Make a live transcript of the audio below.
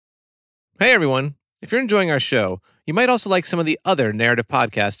Hey everyone, if you're enjoying our show, you might also like some of the other narrative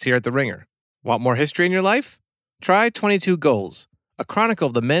podcasts here at The Ringer. Want more history in your life? Try 22 Goals, a chronicle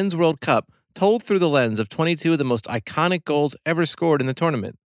of the Men's World Cup told through the lens of 22 of the most iconic goals ever scored in the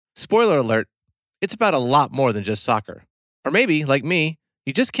tournament. Spoiler alert, it's about a lot more than just soccer. Or maybe, like me,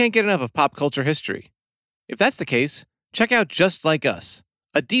 you just can't get enough of pop culture history. If that's the case, check out Just Like Us,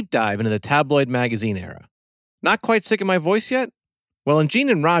 a deep dive into the tabloid magazine era. Not quite sick of my voice yet? Well, in Gene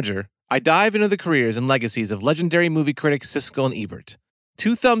and Roger, I dive into the careers and legacies of legendary movie critics Siskel and Ebert.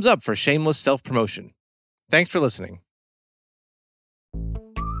 2 thumbs up for shameless self-promotion. Thanks for listening.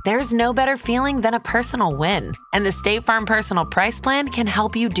 There's no better feeling than a personal win, and the State Farm Personal Price Plan can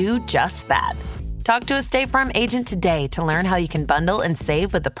help you do just that. Talk to a State Farm agent today to learn how you can bundle and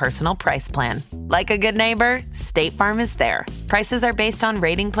save with the Personal Price Plan. Like a good neighbor, State Farm is there. Prices are based on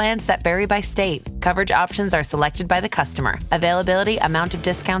rating plans that vary by state. Coverage options are selected by the customer. Availability, amount of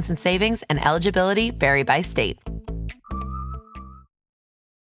discounts and savings, and eligibility vary by state.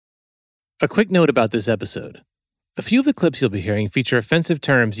 A quick note about this episode. A few of the clips you'll be hearing feature offensive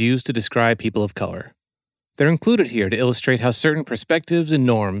terms used to describe people of color. They're included here to illustrate how certain perspectives and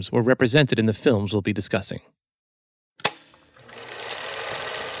norms were represented in the films we'll be discussing.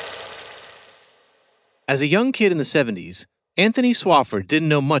 As a young kid in the 70s, Anthony Swofford didn't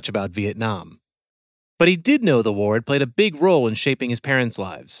know much about Vietnam. But he did know the war had played a big role in shaping his parents'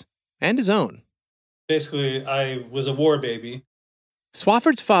 lives, and his own. Basically, I was a war baby.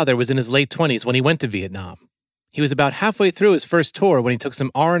 Swofford's father was in his late 20s when he went to Vietnam. He was about halfway through his first tour when he took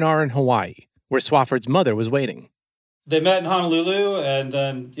some R&R in Hawaii, where Swofford's mother was waiting. They met in Honolulu, and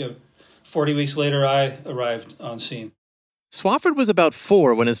then 40 weeks later, I arrived on scene. Swofford was about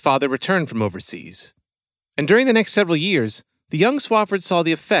 4 when his father returned from overseas. And during the next several years, the young Swofford saw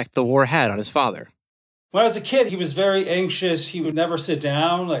the effect the war had on his father. When I was a kid, he was very anxious. He would never sit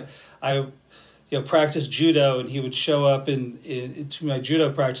down. I practiced judo, and he would show up into my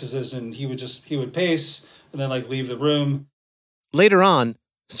judo practices, and he would pace and then leave the room. Later on,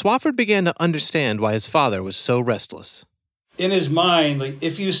 Swofford began to understand why his father was so restless. In his mind,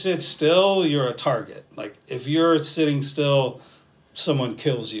 if you sit still, you're a target. If you're sitting still, someone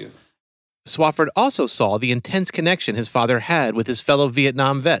kills you. Swofford also saw the intense connection his father had with his fellow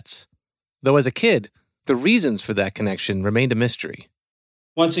Vietnam vets. Though as a kid, the reasons for that connection remained a mystery.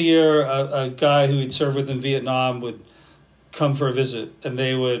 Once a year, a guy who he'd served with in Vietnam would come for a visit, and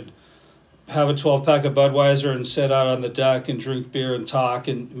they would have a 12-pack of Budweiser and sit out on the deck and drink beer and talk.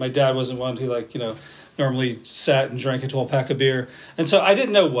 And my dad wasn't one who, normally sat and drank a 12-pack of beer. And so I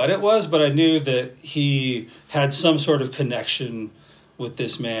didn't know what it was, but I knew that he had some sort of connection with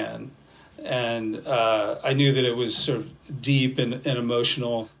this man. And I knew that it was sort of deep and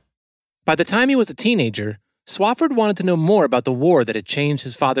emotional. By the time he was a teenager, Swofford wanted to know more about the war that had changed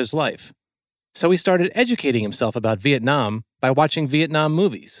his father's life. So he started educating himself about Vietnam by watching Vietnam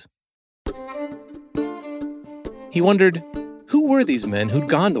movies. He wondered, who were these men who'd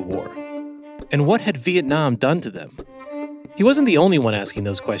gone to war? And what had Vietnam done to them? He wasn't the only one asking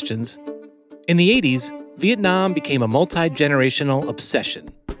those questions. In the 80s, Vietnam became a multi-generational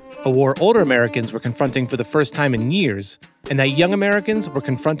obsession, a war older Americans were confronting for the first time in years, and that young Americans were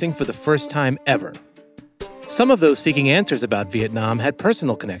confronting for the first time ever. Some of those seeking answers about Vietnam had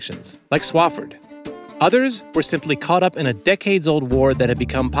personal connections, like Swofford. Others were simply caught up in a decades-old war that had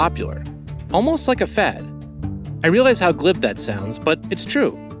become popular, almost like a fad. I realize how glib that sounds, but it's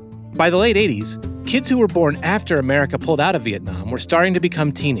true. By the late 80s, kids who were born after America pulled out of Vietnam were starting to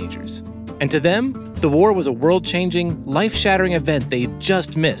become teenagers. And to them, the war was a world-changing, life-shattering event they'd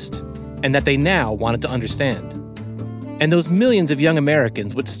just missed, and that they now wanted to understand. And those millions of young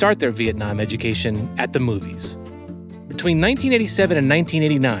Americans would start their Vietnam education at the movies. Between 1987 and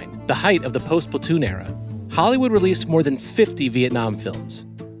 1989, the height of the post-platoon era, Hollywood released more than 50 Vietnam films.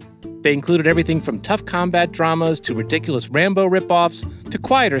 They included everything from tough combat dramas to ridiculous Rambo ripoffs to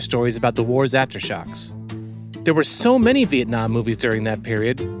quieter stories about the war's aftershocks. There were so many Vietnam movies during that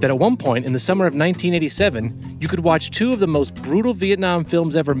period that at one point in the summer of 1987, you could watch 2 of the most brutal Vietnam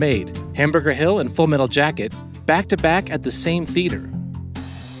films ever made, Hamburger Hill and Full Metal Jacket, back-to-back at the same theater.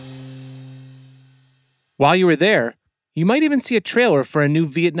 While you were there, you might even see a trailer for a new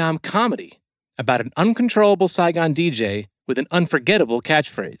Vietnam comedy about an uncontrollable Saigon DJ with an unforgettable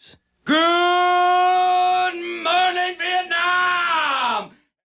catchphrase. Good morning, Vietnam!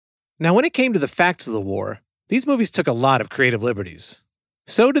 Now, when it came to the facts of the war, these movies took a lot of creative liberties.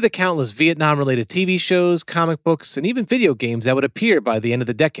 So did the countless Vietnam-related TV shows, comic books, and even video games that would appear by the end of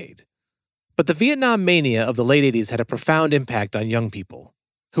the decade. But the Vietnam mania of the late 80s had a profound impact on young people,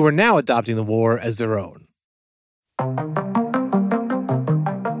 who were now adopting the war as their own.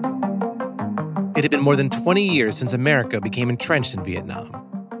 It had been more than 20 years since America became entrenched in Vietnam,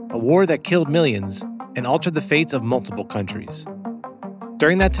 a war that killed millions and altered the fates of multiple countries.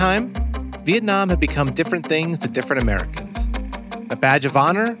 During that time, Vietnam had become different things to different Americans. A badge of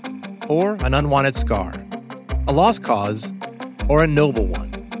honor or an unwanted scar. A lost cause or a noble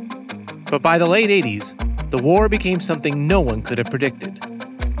one. But by the late 80s, the war became something no one could have predicted.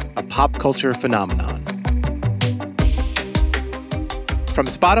 A pop culture phenomenon. From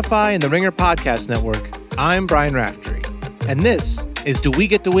Spotify and the Ringer Podcast Network, I'm Brian Raftery. And this is Do We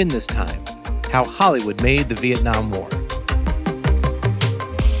Get to Win This Time? How Hollywood Made the Vietnam War.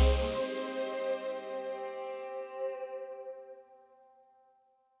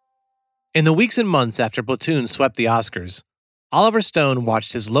 In the weeks and months after Platoon swept the Oscars, Oliver Stone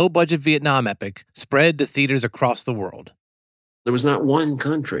watched his low-budget Vietnam epic spread to theaters across the world. There was not one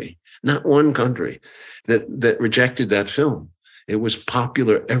country that rejected that film. It was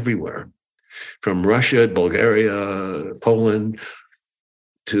popular everywhere, from Russia, Bulgaria, Poland,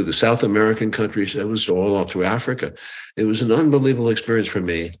 to the South American countries. It was all through Africa. It was an unbelievable experience for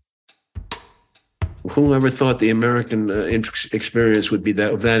me. Who ever thought the American experience would be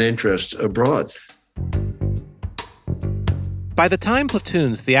of that interest abroad? By the time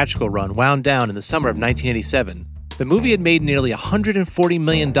Platoon's theatrical run wound down in the summer of 1987, the movie had made nearly $140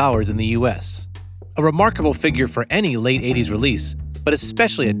 million in the U.S., a remarkable figure for any late 80s release, but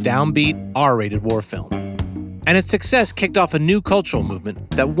especially a downbeat, R-rated war film. And its success kicked off a new cultural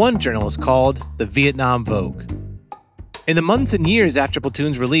movement that one journalist called the Vietnam Vogue. In the months and years after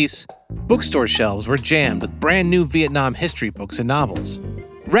Platoon's release, bookstore shelves were jammed with brand new Vietnam history books and novels.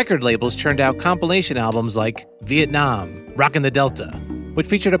 Record labels churned out compilation albums like Vietnam, Rockin' the Delta, which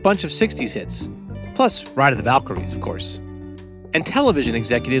featured a bunch of 60s hits, plus Ride of the Valkyries, of course. And television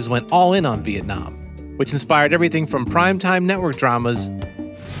executives went all in on Vietnam, which inspired everything from primetime network dramas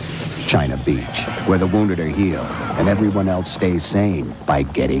China Beach, where the wounded are healed and everyone else stays sane by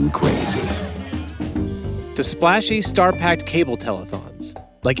getting crazy, to splashy, star-packed cable telethons,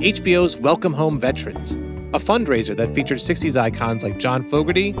 like HBO's Welcome Home Veterans, a fundraiser that featured 60s icons like John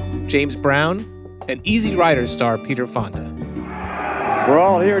Fogerty, James Brown, and Easy Rider star Peter Fonda. We're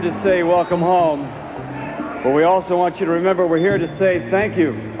all here to say welcome home, but we also want you to remember we're here to say thank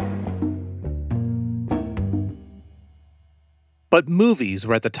you. But movies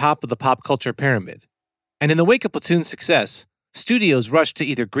were at the top of the pop culture pyramid, and in the wake of Platoon's success, studios rushed to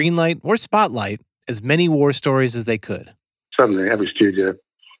either greenlight or spotlight as many war stories as they could. Suddenly, every studio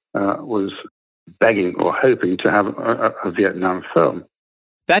was begging or hoping to have a Vietnam film.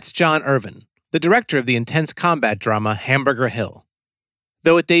 That's John Irvin, the director of the intense combat drama Hamburger Hill.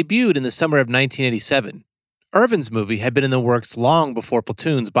 Though it debuted in the summer of 1987, Irvin's movie had been in the works long before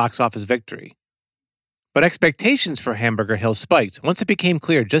Platoon's box office victory. But expectations for Hamburger Hill spiked once it became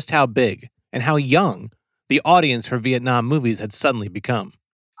clear just how big and how young the audience for Vietnam movies had suddenly become.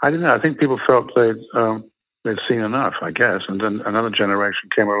 I don't know. I think people felt they'd seen enough, I guess. And then another generation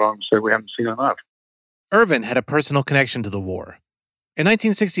came along and said, we haven't seen enough. Irvin had a personal connection to the war. In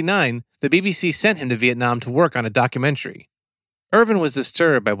 1969, the BBC sent him to Vietnam to work on a documentary. Irvin was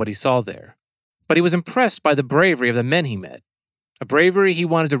disturbed by what he saw there, but he was impressed by the bravery of the men he met, a bravery he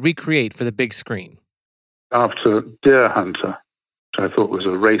wanted to recreate for the big screen. After Deer Hunter, which I thought was a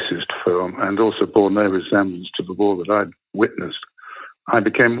racist film and also bore no resemblance to the war that I'd witnessed, I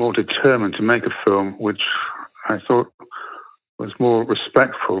became more determined to make a film which I thought was more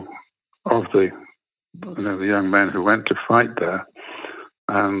respectful of the young men who went to fight there,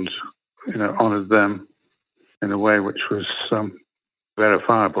 and honored them in a way which was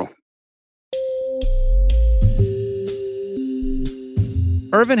verifiable.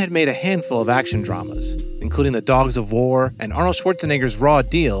 Irvin had made a handful of action dramas, including The Dogs of War and Arnold Schwarzenegger's Raw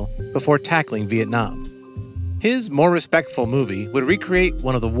Deal, before tackling Vietnam. His more respectful movie would recreate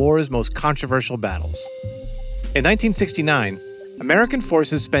one of the war's most controversial battles. In 1969, American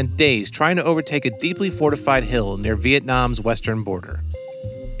forces spent days trying to overtake a deeply fortified hill near Vietnam's western border.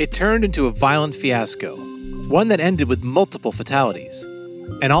 It turned into a violent fiasco, one that ended with multiple fatalities,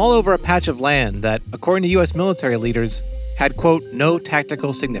 and all over a patch of land that, according to U.S. military leaders, had, quote, no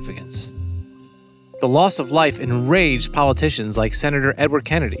tactical significance. The loss of life enraged politicians like Senator Edward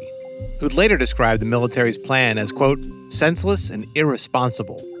Kennedy, who'd later described the military's plan as, quote, senseless and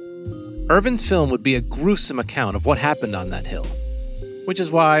irresponsible. Irvin's film would be a gruesome account of what happened on that hill, which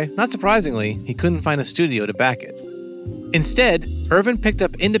is why, not surprisingly, he couldn't find a studio to back it. Instead, Irvin picked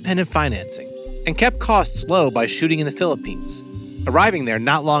up independent financing and kept costs low by shooting in the Philippines, arriving there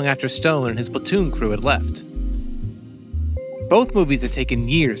not long after Stone and his Platoon crew had left. Both movies had taken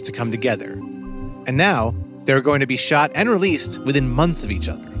years to come together, and now they were going to be shot and released within months of each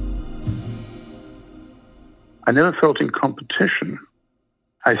other. I never felt in competition.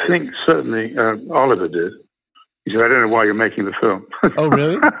 I think certainly Oliver did. He said, I don't know why you're making the film. Oh,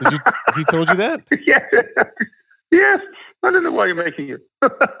 really? He told you that? Yes. Yes. I don't know why you're making it.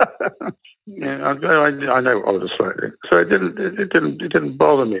 Yeah, I know Oliver slightly. So it didn't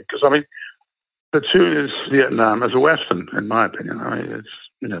bother me because, I mean, Platoon is Vietnam as a Western, in my opinion. I mean, it's,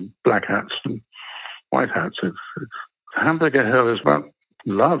 black hats and white hats. It's Hamburger Hill is about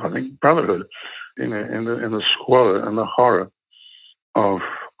love, I think, brotherhood, in the squalor and the horror of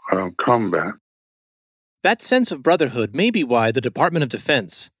combat. That sense of brotherhood may be why the Department of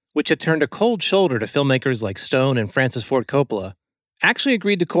Defense, which had turned a cold shoulder to filmmakers like Stone and Francis Ford Coppola, actually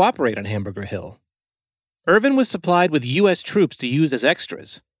agreed to cooperate on Hamburger Hill. Irvin was supplied with U.S. troops to use as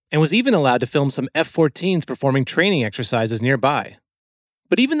extras, and was even allowed to film some F-14s performing training exercises nearby.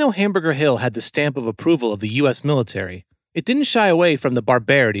 But even though Hamburger Hill had the stamp of approval of the U.S. military, it didn't shy away from the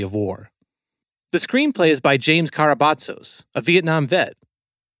barbarity of war. The screenplay is by James Karabatsos, a Vietnam vet,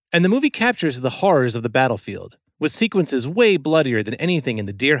 and the movie captures the horrors of the battlefield, with sequences way bloodier than anything in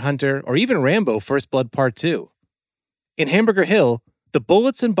The Deer Hunter or even Rambo First Blood Part 2. In Hamburger Hill, the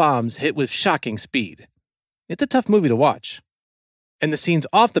bullets and bombs hit with shocking speed. It's a tough movie to watch. And the scenes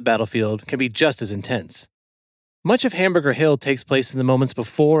off the battlefield can be just as intense. Much of Hamburger Hill takes place in the moments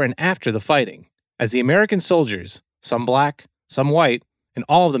before and after the fighting, as the American soldiers, some black, some white, and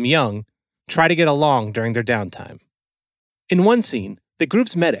all of them young, try to get along during their downtime. In one scene, the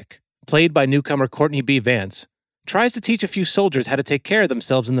group's medic, played by newcomer Courtney B. Vance, tries to teach a few soldiers how to take care of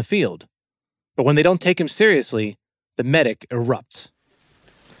themselves in the field. But when they don't take him seriously, the medic erupts.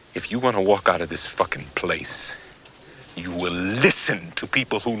 If you want to walk out of this fucking place, you will listen to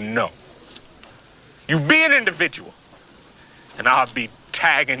people who know. You be an individual, and I'll be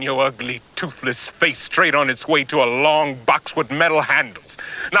tagging your ugly, toothless face straight on its way to a long box with metal handles.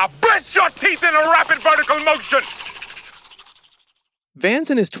 Now brush your teeth in a rapid vertical motion! Vance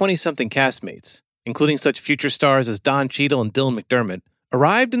and his 20-something castmates, including such future stars as Don Cheadle and Dylan McDermott,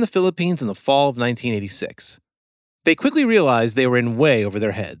 arrived in the Philippines in the fall of 1986. They quickly realized they were in way over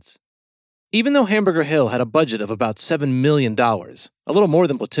their heads. Even though Hamburger Hill had a budget of about $7 million, a little more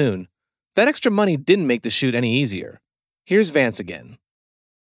than Platoon, that extra money didn't make the shoot any easier. Here's Vance again.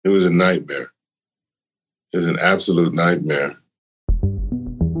 It was a nightmare. It was an absolute nightmare.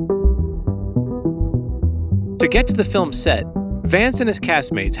 To get to the film set, Vance and his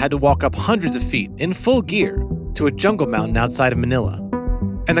castmates had to walk up hundreds of feet in full gear to a jungle mountain outside of Manila.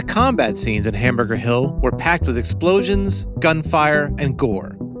 And the combat scenes in Hamburger Hill were packed with explosions, gunfire, and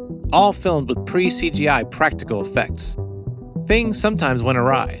gore, all filmed with pre-CGI practical effects. Things sometimes went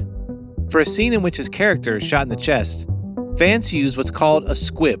awry. For a scene in which his character is shot in the chest, Vance used what's called a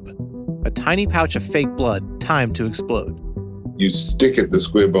squib, a tiny pouch of fake blood timed to explode. You stick the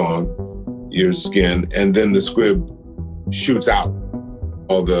squib on your skin, and then the squib shoots out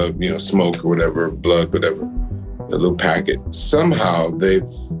all the, smoke or whatever, blood, whatever, a little packet. Somehow they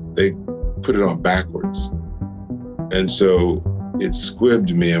put it on backwards. And so it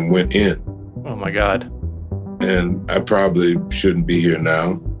squibbed me and went in. Oh my God. And I probably shouldn't be here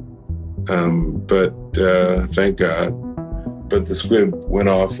now. But thank God. But the squib went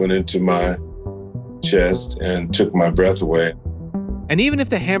into my chest and took my breath away. And even if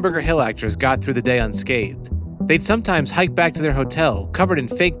the Hamburger Hill actors got through the day unscathed, they'd sometimes hike back to their hotel covered in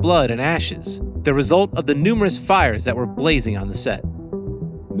fake blood and ashes, the result of the numerous fires that were blazing on the set.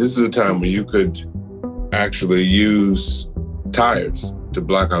 This is a time when you could actually use tires to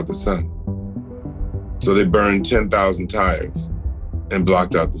block out the sun. So they burned 10,000 tires and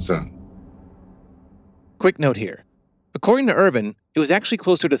blocked out the sun. Quick note here. According to Irvin, it was actually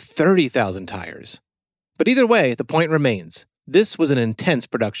closer to 30,000 tires. But either way, the point remains. This was an intense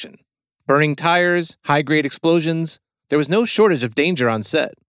production. Burning tires, high-grade explosions, there was no shortage of danger on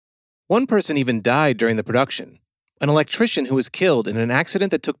set. One person even died during the production, an electrician who was killed in an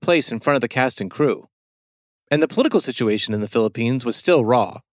accident that took place in front of the cast and crew. And the political situation in the Philippines was still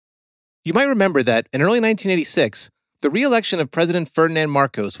raw. You might remember that in early 1986, the re-election of President Ferdinand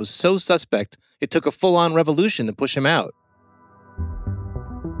Marcos was so suspect it took a full-on revolution to push him out.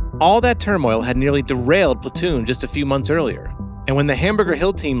 All that turmoil had nearly derailed Platoon just a few months earlier, and when the Hamburger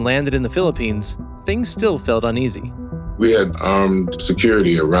Hill team landed in the Philippines, things still felt uneasy. We had armed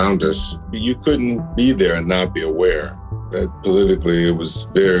security around us. You couldn't be there and not be aware that politically it was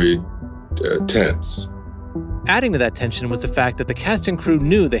very tense. Adding to that tension was the fact that the cast and crew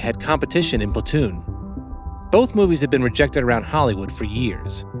knew they had competition in Platoon. Both movies had been rejected around Hollywood for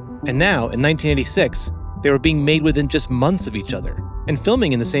years, and now, in 1986, they were being made within just months of each other and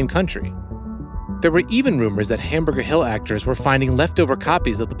filming in the same country. There were even rumors that Hamburger Hill actors were finding leftover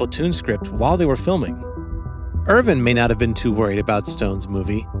copies of the Platoon script while they were filming. Irvin may not have been too worried about Stone's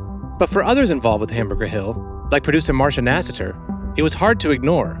movie, but for others involved with Hamburger Hill, like producer Marcia Nassiter, it was hard to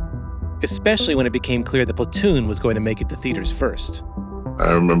ignore, especially when it became clear that Platoon was going to make it to theaters first.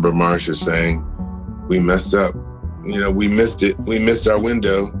 I remember Marcia saying, "We messed up. We missed it. We missed our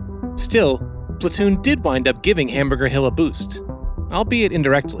window." Still, Platoon did wind up giving Hamburger Hill a boost, albeit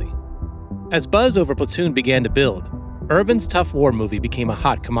indirectly. As buzz over Platoon began to build, Irvin's tough war movie became a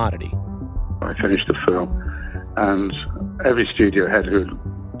hot commodity. I finished the film, and every studio head who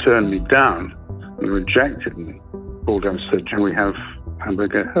turned me down and rejected me called and said, "Can we have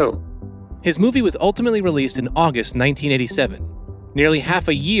Hamburger Hill?" His movie was ultimately released in August 1987, nearly half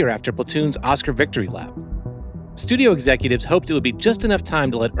a year after Platoon's Oscar victory lap. Studio executives hoped it would be just enough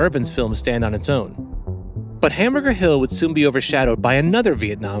time to let Irvin's film stand on its own. But Hamburger Hill would soon be overshadowed by another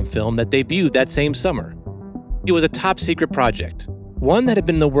Vietnam film that debuted that same summer. It was a top-secret project, one that had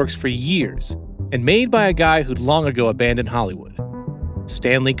been in the works for years, and made by a guy who'd long ago abandoned Hollywood,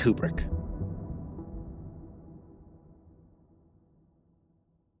 Stanley Kubrick.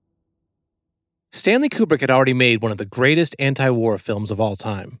 Stanley Kubrick had already made one of the greatest anti-war films of all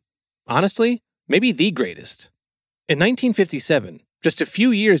time. Honestly, maybe the greatest. In 1957, just a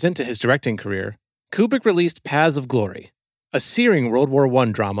few years into his directing career, Kubrick released Paths of Glory, a searing World War I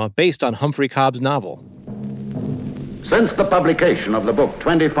drama based on Humphrey Cobb's novel. Since the publication of the book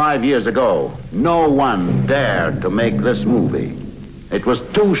 25 years ago, no one dared to make this movie. It was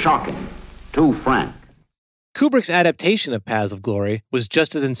too shocking, too frank. Kubrick's adaptation of Paths of Glory was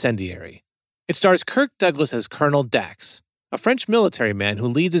just as incendiary. It stars Kirk Douglas as Colonel Dax, a French military man who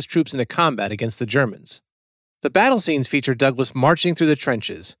leads his troops into combat against the Germans. The battle scenes feature Douglas marching through the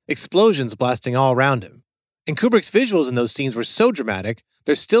trenches, explosions blasting all around him. And Kubrick's visuals in those scenes were so dramatic,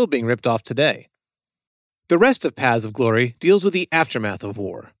 they're still being ripped off today. The rest of Paths of Glory deals with the aftermath of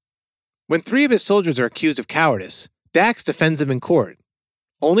war. When 3 of his soldiers are accused of cowardice, Dax defends them in court,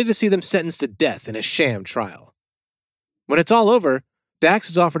 only to see them sentenced to death in a sham trial. When it's all over, Dax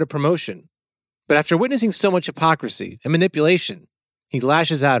is offered a promotion, but after witnessing so much hypocrisy and manipulation, he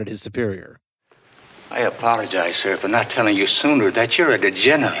lashes out at his superior. I apologize, sir, for not telling you sooner that you're a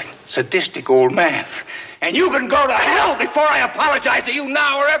degenerate, sadistic old man. And you can go to hell before I apologize to you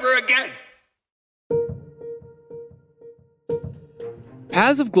now or ever again.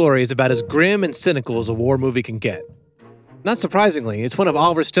 Paths of Glory is about as grim and cynical as a war movie can get. Not surprisingly, it's one of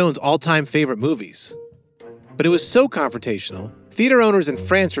Oliver Stone's all-time favorite movies. But it was so confrontational, theater owners in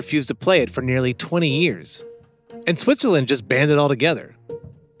France refused to play it for nearly 20 years. And Switzerland just banned it altogether.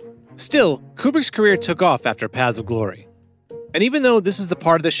 Still, Kubrick's career took off after Paths of Glory. And even though this is the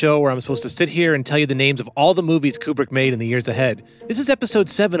part of the show where I'm supposed to sit here and tell you the names of all the movies Kubrick made in the years ahead, this is episode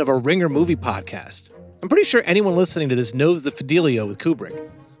 7 of a Ringer movie podcast. I'm pretty sure anyone listening to this knows the Fidelio with Kubrick.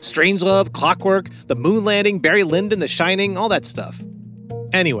 Strangelove, Clockwork, The Moon Landing, Barry Lyndon, The Shining, all that stuff.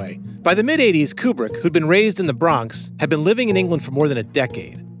 Anyway, by the mid-80s, Kubrick, who'd been raised in the Bronx, had been living in England for more than a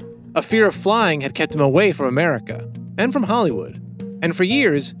decade. A fear of flying had kept him away from America, and from Hollywood. And for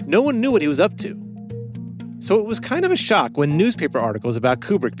years, no one knew what he was up to. So it was kind of a shock when newspaper articles about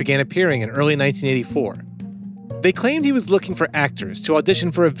Kubrick began appearing in early 1984. They claimed he was looking for actors to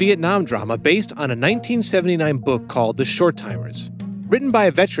audition for a Vietnam drama based on a 1979 book called The Short Timers, written by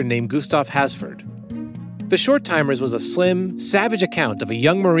a veteran named Gustav Hasford. The Short Timers was a slim, savage account of a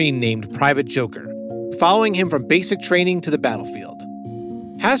young Marine named Private Joker, following him from basic training to the battlefield.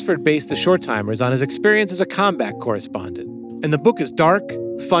 Hasford based The Short Timers on his experience as a combat correspondent, and the book is dark,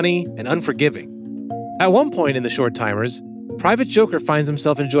 funny, and unforgiving. At one point in The Short Timers, Private Joker finds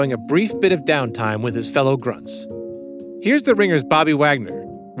himself enjoying a brief bit of downtime with his fellow grunts. Here's the Ringer's Bobby Wagner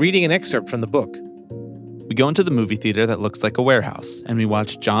reading an excerpt from the book. We go into the movie theater that looks like a warehouse, and we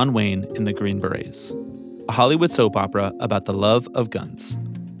watch John Wayne in the Green Berets, a Hollywood soap opera about the love of guns.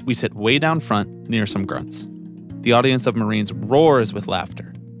 We sit way down front near some grunts. The audience of Marines roars with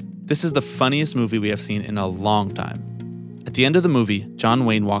laughter. This is the funniest movie we have seen in a long time. At the end of the movie, John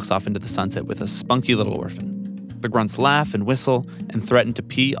Wayne walks off into the sunset with a spunky little orphan. The grunts laugh and whistle and threaten to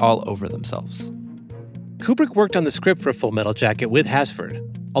pee all over themselves. Kubrick worked on the script for Full Metal Jacket with Hasford,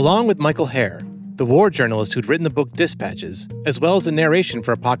 along with Michael Herr, the war journalist who'd written the book Dispatches, as well as the narration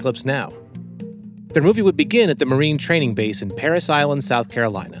for Apocalypse Now. Their movie would begin at the Marine training base in Parris Island, South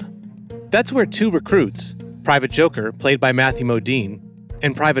Carolina. That's where 2 recruits, Private Joker, played by Matthew Modine,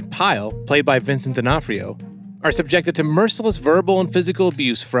 and Private Pyle, played by Vincent D'Onofrio, are subjected to merciless verbal and physical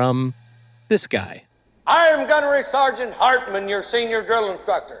abuse from this guy. I am Gunnery Sergeant Hartman, your senior drill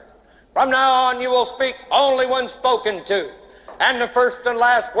instructor. From now on, you will speak only when spoken to, and the first and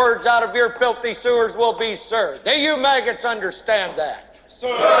last words out of your filthy sewers will be, sir. Do you maggots understand that? Sir,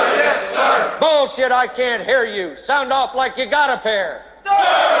 yes, sir. Bullshit, I can't hear you. Sound off like you got a pair. Sir,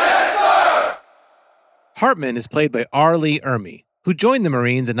 yes, sir! Hartman is played by R. Lee Ermey, who joined the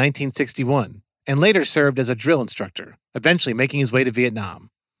Marines in 1961 and later served as a drill instructor, eventually making his way to Vietnam.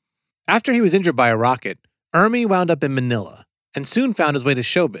 After he was injured by a rocket, Ermey wound up in Manila and soon found his way to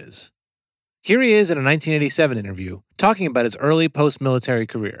showbiz. Here he is in a 1987 interview talking about his early post-military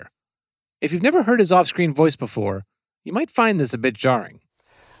career. If you've never heard his off-screen voice before, you might find this a bit jarring.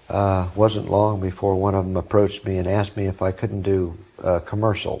 Wasn't long before one of them approached me and asked me if I couldn't do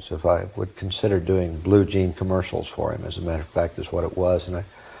commercials, if I would consider doing Blue Jean commercials for him. As a matter of fact, is what it was. And I,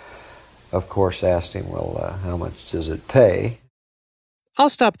 of course, asked him, well, how much does it pay? I'll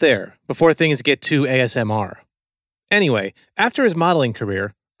stop there before things get too ASMR. Anyway, after his modeling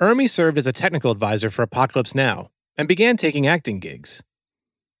career, Ermey served as a technical advisor for Apocalypse Now and began taking acting gigs.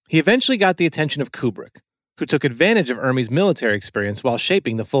 He eventually got the attention of Kubrick, who took advantage of Ermey's military experience while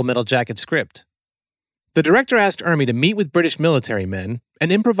shaping the Full Metal Jacket script. The director asked Ermey to meet with British military men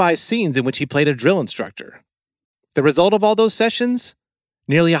and improvise scenes in which he played a drill instructor. The result of all those sessions?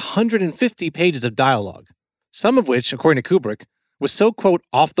 Nearly 150 pages of dialogue, some of which, according to Kubrick, was so, quote,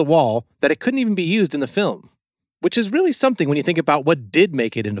 off the wall that it couldn't even be used in the film, which is really something when you think about what did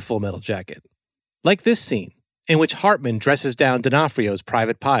make it into Full Metal Jacket. Like this scene, in which Hartman dresses down D'Onofrio's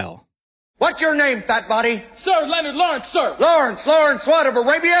Private Pile. What's your name, fat body? Sir, Leonard Lawrence, sir. Lawrence what, of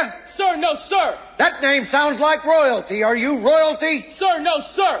Arabia? Sir, no, sir. That name sounds like royalty. Are you royalty? Sir, no,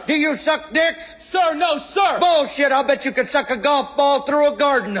 sir. Do you suck dicks? Sir, no, sir. Bullshit, I'll bet you could suck a golf ball through a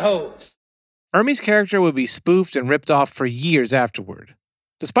garden hose. Ermey's character would be spoofed and ripped off for years afterward,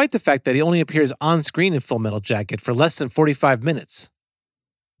 despite the fact that he only appears on screen in Full Metal Jacket for less than 45 minutes.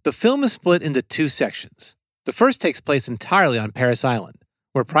 The film is split into two sections. The first takes place entirely on Parris Island,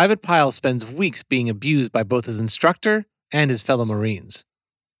 where Private Pile spends weeks being abused by both his instructor and his fellow Marines.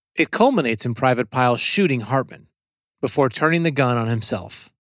 It culminates in Private Pile shooting Hartman, before turning the gun on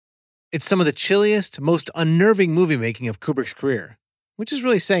himself. It's some of the chilliest, most unnerving movie-making of Kubrick's career, which is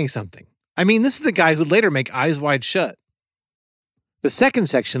really saying something. I mean, this is the guy who'd later make Eyes Wide Shut. The second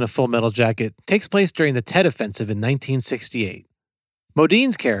section of Full Metal Jacket takes place during the Tet Offensive in 1968.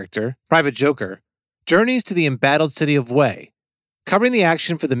 Modine's character, Private Joker, journeys to the embattled city of Hue, covering the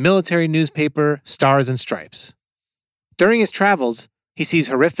action for the military newspaper Stars and Stripes. During his travels, he sees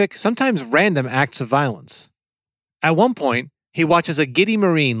horrific, sometimes random acts of violence. At one point, he watches a giddy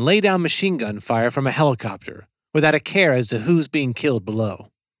Marine lay down machine gun fire from a helicopter, without a care as to who's being killed below.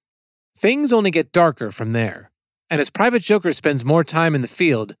 Things only get darker from there, and as Private Joker spends more time in the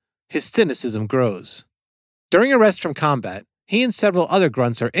field, his cynicism grows. During a rest from combat, he and several other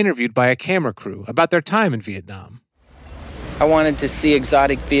grunts are interviewed by a camera crew about their time in Vietnam. I wanted to see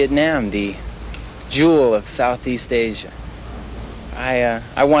exotic Vietnam, the jewel of Southeast Asia.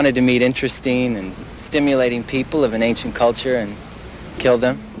 I wanted to meet interesting and stimulating people of an ancient culture and kill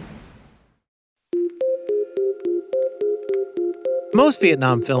them. Most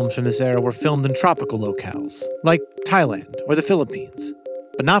Vietnam films from this era were filmed in tropical locales, like Thailand or the Philippines,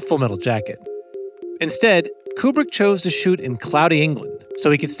 but not Full Metal Jacket. Instead, Kubrick chose to shoot in cloudy England so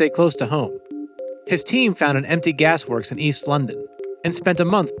he could stay close to home. His team found an empty gasworks in East London and spent a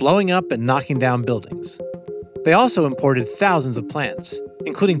month blowing up and knocking down buildings. They also imported thousands of plants,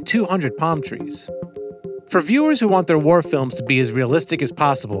 including 200 palm trees. For viewers who want their war films to be as realistic as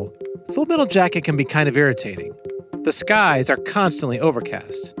possible, Full Metal Jacket can be kind of irritating. The skies are constantly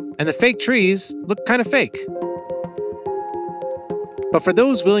overcast, and the fake trees look kind of fake. But for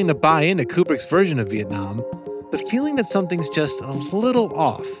those willing to buy into Kubrick's version of Vietnam, the feeling that something's just a little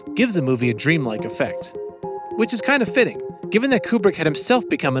off gives the movie a dreamlike effect. Which is kind of fitting, given that Kubrick had himself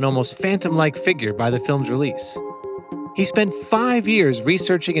become an almost phantom-like figure by the film's release. He spent 5 years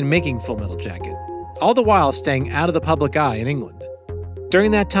researching and making Full Metal Jacket, all the while staying out of the public eye in England.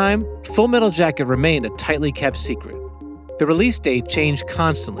 During that time, Full Metal Jacket remained a tightly kept secret. The release date changed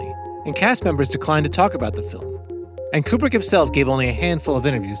constantly, and cast members declined to talk about the film, and Kubrick himself gave only a handful of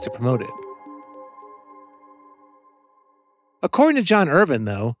interviews to promote it. According to John Irvin,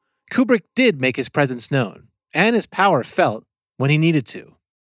 though, Kubrick did make his presence known, and his power felt when he needed to.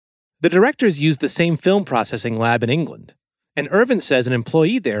 The directors used the same film processing lab in England, and Irvin says an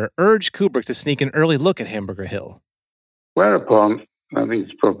employee there urged Kubrick to sneak an early look at Hamburger Hill. Whereupon, I think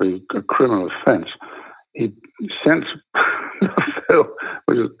it's probably a criminal offence, he sent the film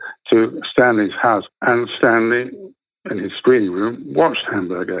to Stanley's house, and Stanley, in his screening room, watched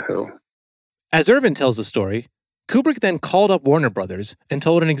Hamburger Hill. As Irvin tells the story, Kubrick then called up Warner Brothers and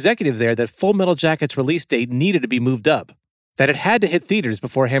told an executive there that Full Metal Jacket's release date needed to be moved up, that it had to hit theaters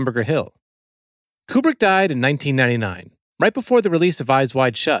before Hamburger Hill. Kubrick died in 1999, right before the release of Eyes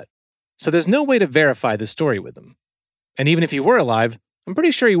Wide Shut, so there's no way to verify this story with him. And even if he were alive, I'm pretty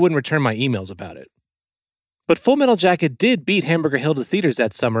sure he wouldn't return my emails about it. But Full Metal Jacket did beat Hamburger Hill to theaters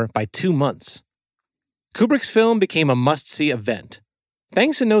that summer by 2 months. Kubrick's film became a must-see event,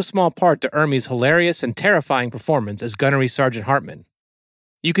 thanks in no small part to Ermey's hilarious and terrifying performance as Gunnery Sergeant Hartman.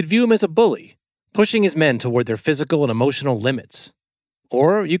 You could view him as a bully, pushing his men toward their physical and emotional limits.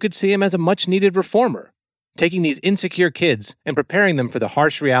 Or you could see him as a much-needed reformer, taking these insecure kids and preparing them for the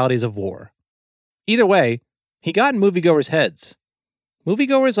harsh realities of war. Either way, he got in moviegoers' heads.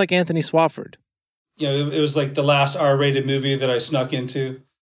 Moviegoers like Anthony Swofford. It was like the last R-rated movie that I snuck into.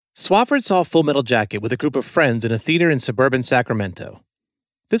 Swofford saw Full Metal Jacket with a group of friends in a theater in suburban Sacramento.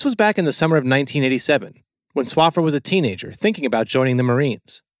 This was back in the summer of 1987, when Swofford was a teenager thinking about joining the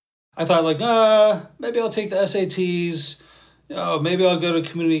Marines. I thought, maybe I'll take the SATs. Maybe I'll go to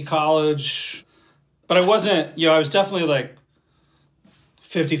community college. But I wasn't, I was definitely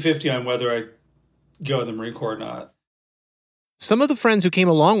 50-50 on whether I'd go in the Marine Corps or not. Some of the friends who came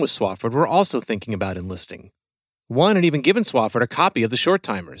along with Swofford were also thinking about enlisting. One had even given Swofford a copy of The Short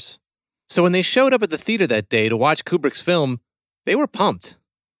Timers. So when they showed up at the theater that day to watch Kubrick's film, they were pumped.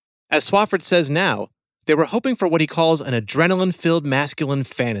 As Swofford says now, they were hoping for what he calls an adrenaline-filled masculine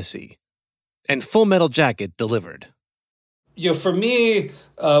fantasy. And Full Metal Jacket delivered. For me,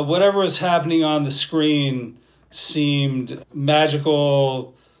 whatever was happening on the screen seemed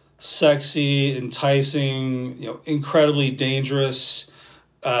magical, sexy, enticing, incredibly dangerous.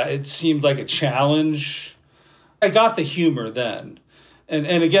 It seemed like a challenge. I got the humor then.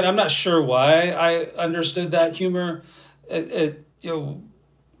 And again, I'm not sure why I understood that humor at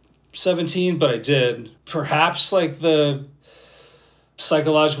 17, but I did. Perhaps the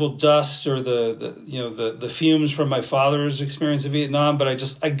psychological dust or the fumes from my father's experience in Vietnam, but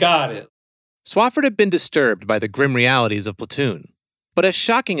I got it. Swofford had been disturbed by the grim realities of Platoon. But as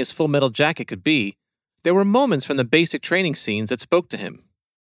shocking as Full Metal Jacket could be, there were moments from the basic training scenes that spoke to him.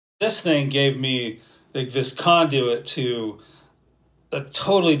 This thing gave me this conduit to a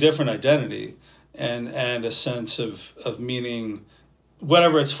totally different identity and a sense of meaning,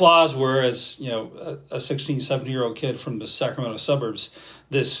 whatever its flaws were as, a 16, 17-year-old kid from the Sacramento suburbs,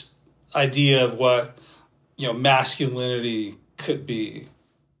 this idea of what, masculinity could be.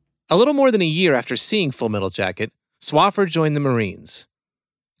 A little more than a year after seeing Full Metal Jacket, Swofford joined the Marines.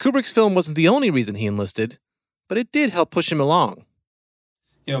 Kubrick's film wasn't the only reason he enlisted, but it did help push him along.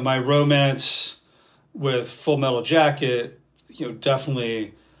 My romance with Full Metal Jacket,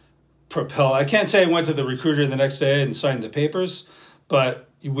 definitely propelled. I can't say I went to the recruiter the next day and signed the papers, but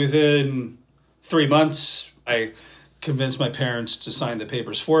within 3 months, I convinced my parents to sign the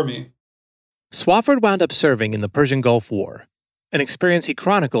papers for me. Swofford wound up serving in the Persian Gulf War, an experience he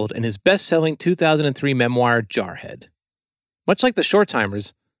chronicled in his best-selling 2003 memoir, Jarhead. Much like The Short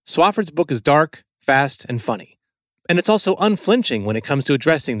Timers, Swofford's book is dark, fast, and funny. And it's also unflinching when it comes to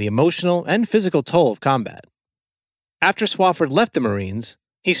addressing the emotional and physical toll of combat. After Swofford left the Marines,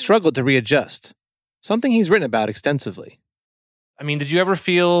 he struggled to readjust, something he's written about extensively. I mean, did you ever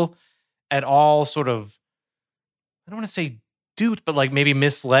feel at all sort of, I don't want to say duped, but maybe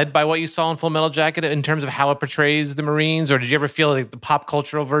misled by what you saw in Full Metal Jacket in terms of how it portrays the Marines? Or did you ever feel like the pop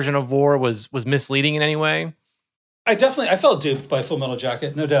cultural version of war was misleading in any way? I felt duped by Full Metal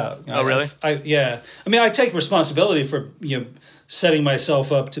Jacket, no doubt. Oh, really? Yeah. I mean, I take responsibility for, setting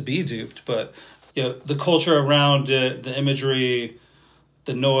myself up to be duped, but, the culture around it, the imagery,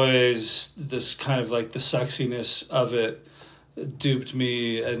 the noise, this kind of the sexiness of it duped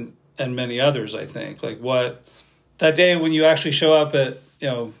me and many others, I think. That day when you actually show up at,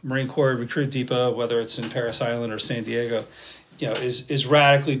 Marine Corps Recruit Depot, whether it's in Parris Island or San Diego, is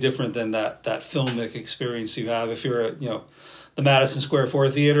radically different than that filmic experience you have if you're at, the Madison Square 4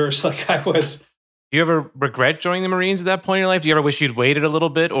 theaters like I was. Do you ever regret joining the Marines at that point in your life? Do you ever wish you'd waited a little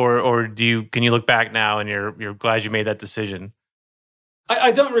bit, or can you look back now and you're glad you made that decision?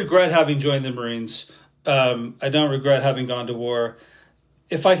 I don't regret having joined the Marines. I don't regret having gone to war.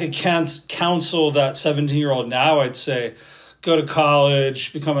 If I could counsel that 17-year-old now, I'd say go to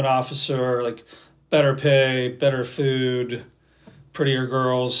college, become an officer, better pay, better food, prettier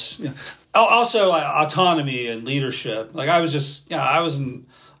girls. Also, autonomy and leadership. I was just, I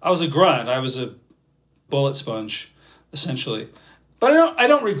was a grunt. I was a bullet sponge, essentially. But I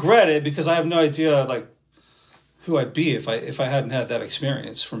don't regret it because I have no idea who I'd be if I hadn't had that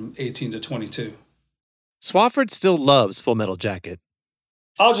experience from 18 to 22. Swofford still loves Full Metal Jacket.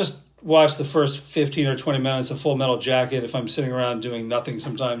 I'll just watch the first 15 or 20 minutes of Full Metal Jacket if I'm sitting around doing nothing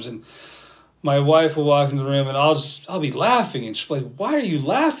sometimes, and my wife will walk into the room and I'll be laughing, and she's like, "Why are you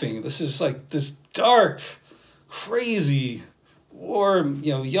laughing? This is this dark, crazy war,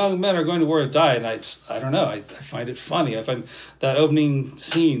 young men are going to war to die. And I don't know. I find it funny. I find that opening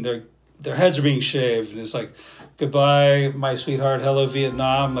scene, their heads are being shaved. And it's like, goodbye, my sweetheart, hello,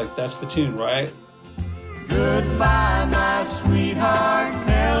 Vietnam. Like, that's the tune, right? Goodbye, my sweetheart,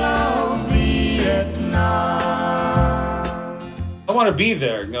 hello, Vietnam. I want to be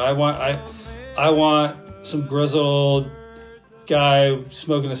there. I want some grizzled guy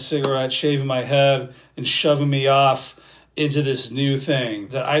smoking a cigarette, shaving my head, and shoving me off into this new thing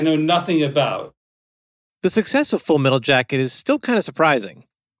that I know nothing about. The success of Full Metal Jacket is still kind of surprising.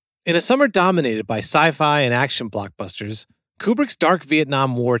 In a summer dominated by sci-fi and action blockbusters, Kubrick's dark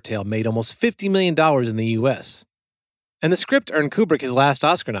Vietnam War tale made almost $50 million in the U.S., and the script earned Kubrick his last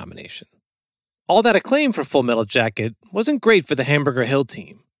Oscar nomination. All that acclaim for Full Metal Jacket wasn't great for the Hamburger Hill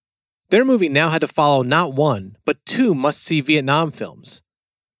team. Their movie now had to follow not one, but two must-see Vietnam films,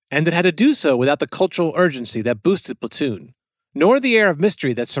 and it had to do so without the cultural urgency that boosted Platoon, nor the air of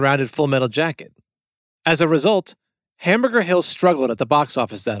mystery that surrounded Full Metal Jacket. As a result, Hamburger Hill struggled at the box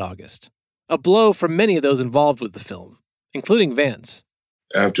office that August, a blow for many of those involved with the film, including Vance.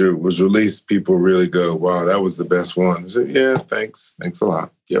 After it was released, people really go, wow, that was the best one. I said, yeah, thanks. Thanks a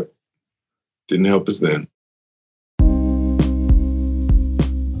lot. Yep. Didn't help us then.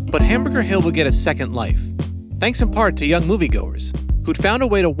 But Hamburger Hill would get a second life, thanks in part to young moviegoers who'd found a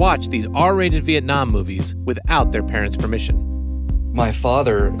way to watch these R-rated Vietnam movies without their parents' permission. My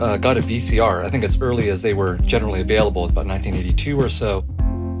father got a VCR, I think as early as they were generally available, about 1982 or so.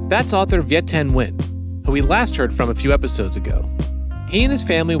 That's author Viet Thanh Nguyen, who we last heard from a few episodes ago. He and his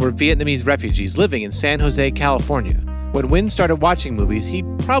family were Vietnamese refugees living in San Jose, California, when Nguyen started watching movies he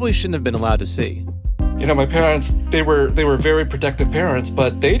probably shouldn't have been allowed to see. My parents, they were very protective parents,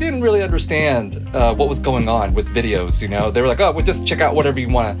 but they didn't really understand what was going on with videos, They were like, oh, we'll just check out whatever you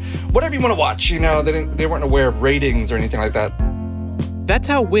want to watch, They weren't aware of ratings or anything like that. That's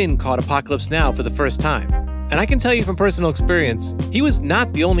how Nguyen caught Apocalypse Now for the first time. And I can tell you from personal experience, he was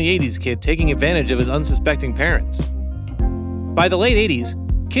not the only 80s kid taking advantage of his unsuspecting parents. By the late 80s,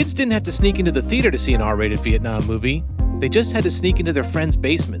 kids didn't have to sneak into the theater to see an R-rated Vietnam movie. They just had to sneak into their friends'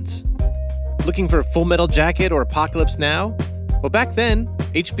 basements. Looking for Full Metal Jacket or Apocalypse Now? Well, back then,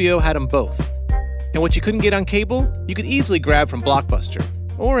 HBO had them both. And what you couldn't get on cable, you could easily grab from Blockbuster.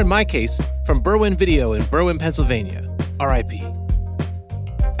 Or in my case, from Berwyn Video in Berwyn, Pennsylvania. R.I.P.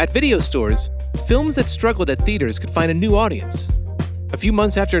 At video stores, films that struggled at theaters could find a new audience. A few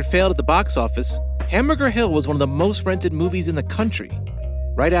months after it failed at the box office, Hamburger Hill was one of the most rented movies in the country,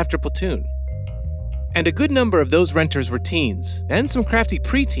 right after Platoon. And a good number of those renters were teens, and some crafty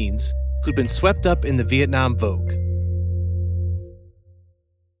preteens who'd been swept up in the Vietnam vogue.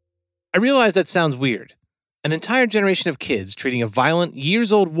 I realize that sounds weird. An entire generation of kids treating a violent,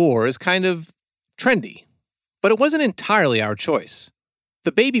 years-old war as kind of trendy. But it wasn't entirely our choice.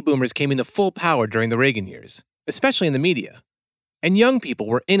 The baby boomers came into full power during the Reagan years, especially in the media. And young people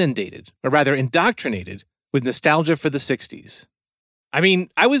were inundated, or rather indoctrinated, with nostalgia for the 60s. I mean,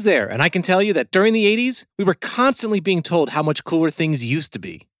 I was there, and I can tell you that during the 80s, we were constantly being told how much cooler things used to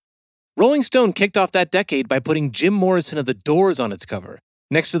be. Rolling Stone kicked off that decade by putting Jim Morrison of The Doors on its cover,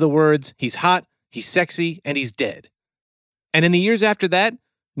 next to the words, he's hot, he's sexy, and he's dead. And in the years after that,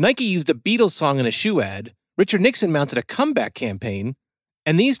 Nike used a Beatles song in a shoe ad, Richard Nixon mounted a comeback campaign,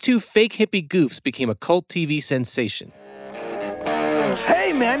 and these two fake hippie goofs became a cult TV sensation.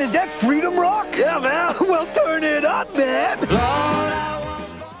 Hey, man, is that Freedom Rock? Yeah, man. Well, turn it up, man.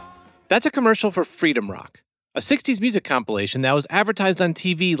 That's a commercial for Freedom Rock, a 60s music compilation that was advertised on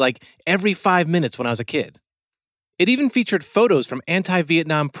TV like every 5 minutes when I was a kid. It even featured photos from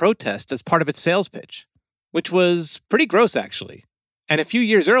anti-Vietnam protests as part of its sales pitch, which was pretty gross, actually. And a few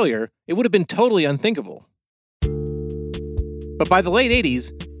years earlier, it would have been totally unthinkable. But by the late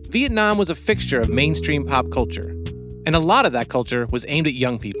 80s, Vietnam was a fixture of mainstream pop culture. And a lot of that culture was aimed at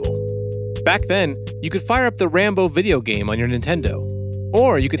young people. Back then, you could fire up the Rambo video game on your Nintendo,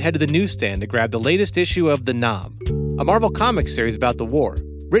 or you could head to the newsstand to grab the latest issue of The Knob, a Marvel Comics series about the war,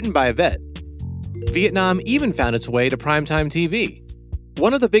 written by a vet. Vietnam even found its way to primetime TV.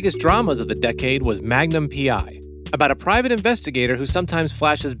 One of the biggest dramas of the decade was Magnum P.I., about a private investigator who sometimes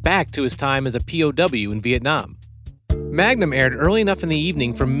flashes back to his time as a POW in Vietnam. Magnum aired early enough in the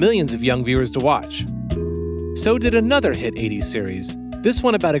evening for millions of young viewers to watch. So did another hit 80s series, this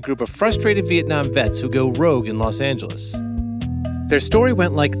one about a group of frustrated Vietnam vets who go rogue in Los Angeles. Their story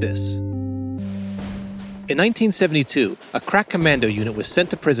went like this. In 1972, a crack commando unit was sent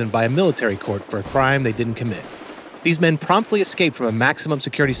to prison by a military court for a crime they didn't commit. These men promptly escaped from a maximum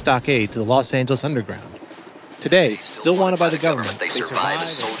security stockade to the Los Angeles underground. Today, still wanted by the government, they survive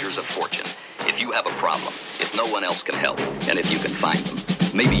as soldiers of fortune. If If you have a problem, if no one else can help, and if you can find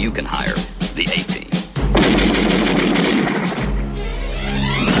them, maybe you can hire the A-Team.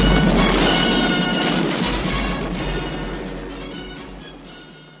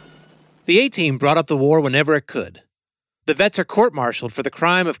 The A-Team brought up the war whenever it could. The vets are court-martialed for the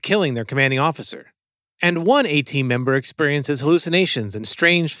crime of killing their commanding officer. And one A-Team member experiences hallucinations and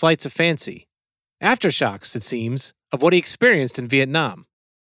strange flights of fancy. Aftershocks, it seems, of what he experienced in Vietnam.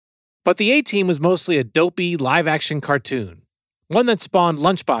 But the A-Team was mostly a dopey, live-action cartoon, one that spawned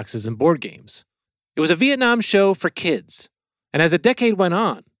lunchboxes and board games. It was a Vietnam show for kids. And as the decade went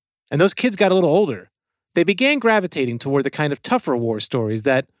on, and those kids got a little older, they began gravitating toward the kind of tougher war stories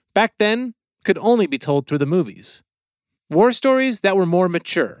that, back then, could only be told through the movies. War stories that were more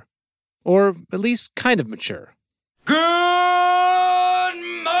mature. Or at least kind of mature. Good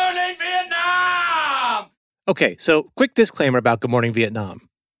morning, Vietnam! Okay, so quick disclaimer about Good Morning Vietnam.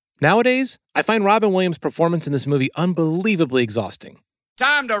 Nowadays, I find Robin Williams' performance in this movie unbelievably exhausting.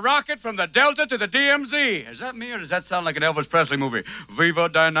 Time to rocket from the Delta to the DMZ. Is that me or does that sound like an Elvis Presley movie? Viva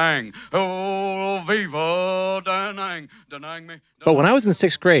Da Nang. Oh, Viva Da Nang. Da Nang me. But when I was in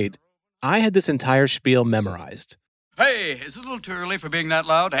 6th grade, I had this entire spiel memorized. Hey, is it a little too early for being that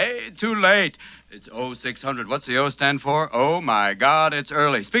loud? Hey, too late. It's 0600. What's the O stand for? Oh my God, it's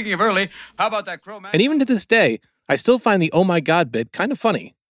early. Speaking of early, how about that Cro-Max? And even to this day, I still find the oh my God bit kind of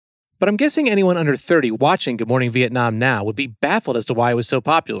funny. But I'm guessing anyone under 30 watching Good Morning Vietnam now would be baffled as to why it was so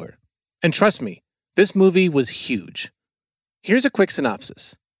popular. And trust me, this movie was huge. Here's a quick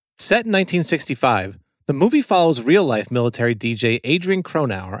synopsis. Set in 1965, the movie follows real-life military DJ Adrian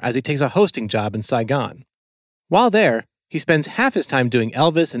Cronauer as he takes a hosting job in Saigon. While there, he spends half his time doing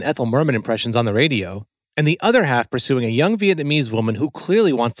Elvis and Ethel Merman impressions on the radio, and the other half pursuing a young Vietnamese woman who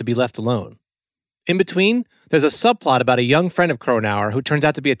clearly wants to be left alone. In between, there's a subplot about a young friend of Cronauer who turns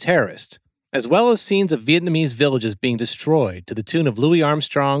out to be a terrorist, as well as scenes of Vietnamese villages being destroyed to the tune of Louis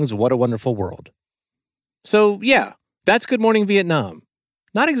Armstrong's What a Wonderful World. So yeah, that's Good Morning Vietnam.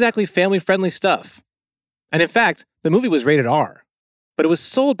 Not exactly family-friendly stuff. And in fact, the movie was rated R, but it was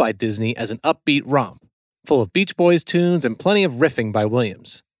sold by Disney as an upbeat romp, full of Beach Boys tunes and plenty of riffing by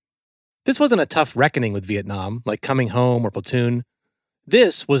Williams. This wasn't a tough reckoning with Vietnam, like Coming Home or Platoon.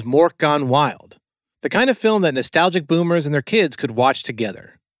 This was Mork Gone Wild, the kind of film that nostalgic boomers and their kids could watch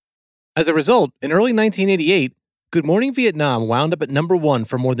together. As a result, in early 1988, Good Morning Vietnam wound up at #1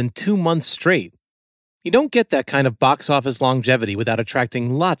 for more than 2 months straight. You don't get that kind of box office longevity without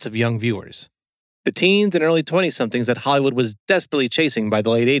attracting lots of young viewers. The teens and early 20-somethings that Hollywood was desperately chasing by the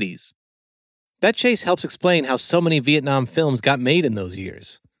late 80s. That chase helps explain how so many Vietnam films got made in those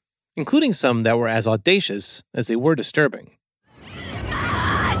years, including some that were as audacious as they were disturbing.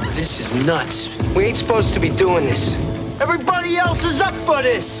 This is nuts. We ain't supposed to be doing this. Everybody else is up for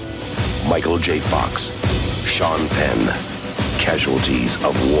this. Michael J. Fox, Sean Penn, Casualties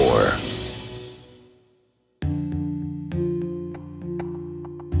of War.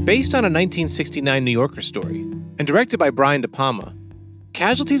 Based on a 1969 New Yorker story, and directed by Brian De Palma,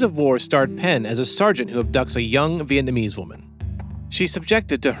 Casualties of War starred Penn as a sergeant who abducts a young Vietnamese woman. She's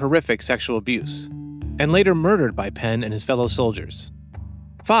subjected to horrific sexual abuse, and later murdered by Penn and his fellow soldiers.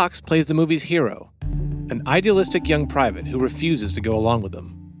 Fox plays the movie's hero, an idealistic young private who refuses to go along with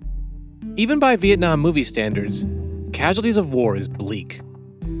them. Even by Vietnam movie standards, Casualties of War is bleak.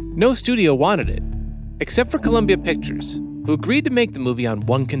 No studio wanted it, except for Columbia Pictures, who agreed to make the movie on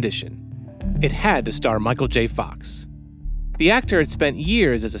one condition. It had to star Michael J. Fox. The actor had spent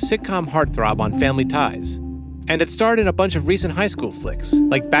years as a sitcom heartthrob on Family Ties, and had starred in a bunch of recent high school flicks,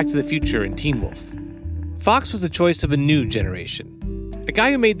 like Back to the Future and Teen Wolf. Fox was the choice of a new generation. A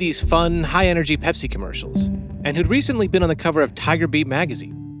guy who made these fun, high-energy Pepsi commercials, and who'd recently been on the cover of Tiger Beat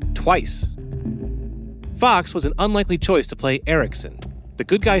magazine, twice. Fox was an unlikely choice to play Erickson, the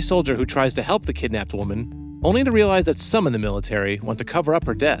good guy soldier who tries to help the kidnapped woman, only to realize that some in the military want to cover up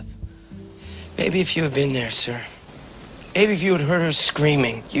her death. Maybe if you had been there, sir. Maybe if you had heard her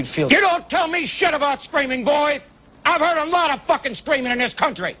screaming, you'd feel... You don't tell me shit about screaming, boy! I've heard a lot of fucking screaming in this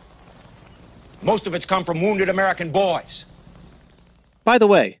country. Most of it's come from wounded American boys. By the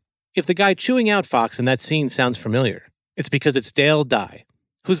way, if the guy chewing out Fox in that scene sounds familiar, it's because it's Dale Dye,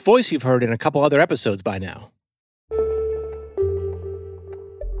 whose voice you've heard in a couple other episodes by now.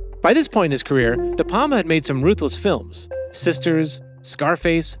 By this point in his career, De Palma had made some ruthless films, Sisters,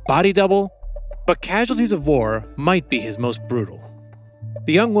 Scarface, Body Double, but Casualties of War might be his most brutal.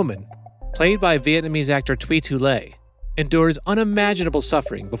 The young woman, played by Vietnamese actor Thuy Thu Le, endures unimaginable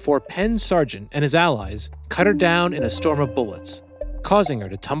suffering before Penn Sargent and his allies cut her down in a storm of bullets, causing her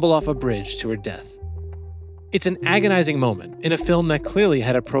to tumble off a bridge to her death. It's an agonizing moment in a film that clearly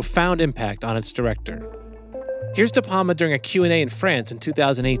had a profound impact on its director. Here's De Palma during a Q&A in France in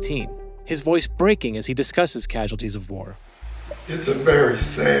 2018, his voice breaking as he discusses Casualties of War. It's a very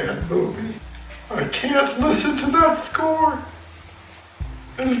sad movie. I can't listen to that score.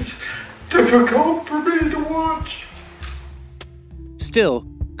 And it's difficult for me to watch. Still,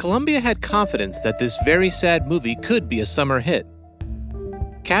 Columbia had confidence that this very sad movie could be a summer hit.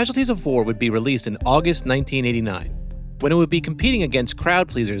 Casualties of War would be released in August 1989, when it would be competing against crowd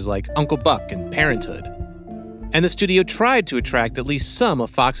pleasers like Uncle Buck and Parenthood. And the studio tried to attract at least some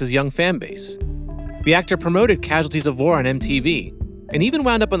of Fox's young fan base. The actor promoted Casualties of War on MTV, and even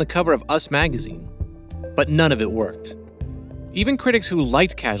wound up on the cover of Us magazine. But none of it worked. Even critics who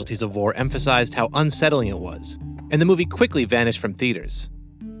liked Casualties of War emphasized how unsettling it was, and the movie quickly vanished from theaters.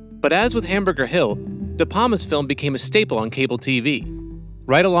 But as with Hamburger Hill, De Palma's film became a staple on cable TV,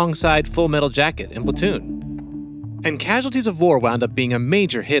 right alongside Full Metal Jacket and Platoon. And Casualties of War wound up being a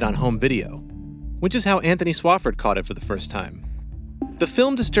major hit on home video, which is how Anthony Swofford caught it for the first time. The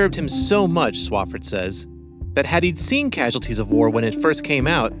film disturbed him so much, Swofford says, that had he'd seen Casualties of War when it first came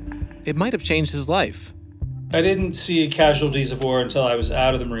out, it might have changed his life. I didn't see Casualties of War until I was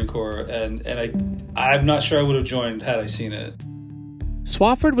out of the Marine Corps, and I'm not sure I would have joined had I seen it.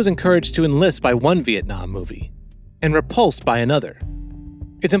 Swofford was encouraged to enlist by one Vietnam movie, and repulsed by another.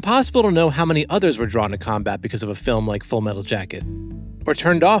 It's impossible to know how many others were drawn to combat because of a film like Full Metal Jacket, or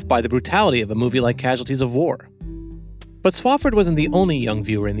turned off by the brutality of a movie like Casualties of War. But Swofford wasn't the only young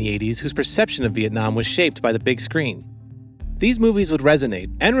viewer in the 80s whose perception of Vietnam was shaped by the big screen. These movies would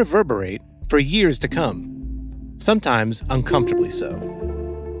resonate and reverberate for years to come, sometimes uncomfortably so.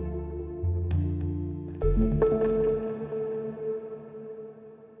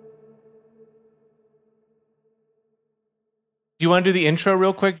 Do you want to do the intro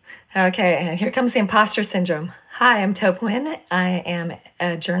real quick? Okay, here comes the imposter syndrome. Hi, I'm Tope Nguyen. I am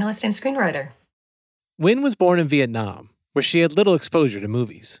a journalist and screenwriter. Nguyen was born in Vietnam, where she had little exposure to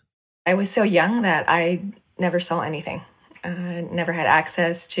movies. I was so young that I never saw anything. Never had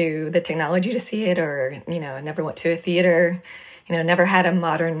access to the technology to see it, or, never went to a theater. Never had a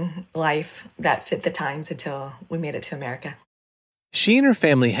modern life that fit the times until we made it to America. She and her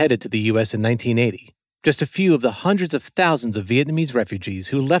family headed to the U.S. in 1980. Just a few of the hundreds of thousands of Vietnamese refugees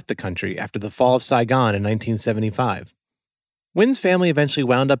who left the country after the fall of Saigon in 1975. Nguyen's family eventually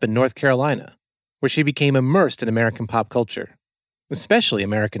wound up in North Carolina, where she became immersed in American pop culture, especially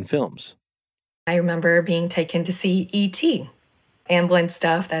American films. I remember being taken to see E.T. Amblin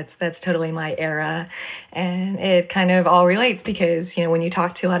stuff. That's totally my era. And it kind of all relates because, when you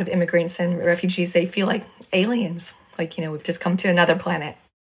talk to a lot of immigrants and refugees, they feel like aliens. Like, we've just come to another planet.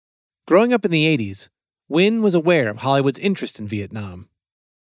 Growing up in the 80s, Nguyen was aware of Hollywood's interest in Vietnam.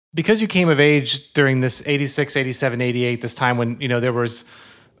 Because you came of age during this 86, 87, 88, this time when, there was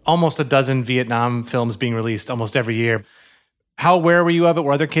almost a dozen Vietnam films being released almost every year, how aware were you of it?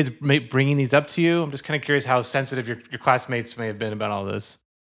 Were other kids bringing these up to you? I'm just kind of curious how sensitive your classmates may have been about all this.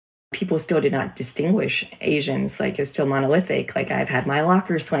 People still did not distinguish Asians. Like, it was still monolithic. Like, I've had my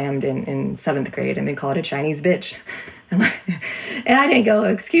locker slammed in 7th grade and been called a Chinese bitch. And I didn't go,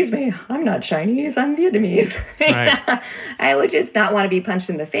 excuse me, I'm not Chinese, I'm Vietnamese. Right. I would just not want to be punched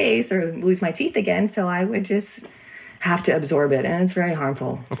in the face or lose my teeth again, so I would just have to absorb it, and it's very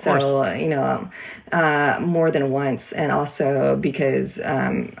harmful. Of course. So, more than once, and also because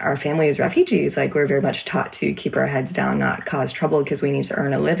our family is refugees, like, we're very much taught to keep our heads down, not cause trouble because we need to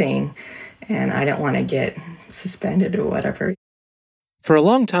earn a living, and I don't want to get suspended or whatever. For a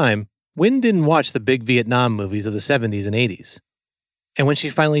long time, Nguyen didn't watch the big Vietnam movies of the 70s and 80s. And when she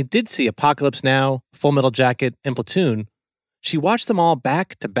finally did see Apocalypse Now, Full Metal Jacket, and Platoon, she watched them all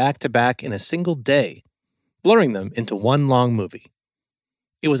back to back to back in a single day, blurring them into one long movie.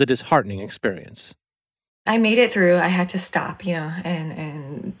 It was a disheartening experience. I made it through. I had to stop,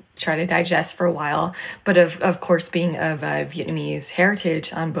 and try to digest for a while. But of course, being of Vietnamese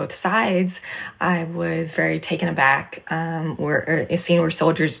heritage on both sides, I was very taken aback. A scene where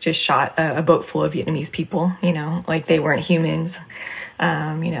soldiers just shot a boat full of Vietnamese people, like they weren't humans,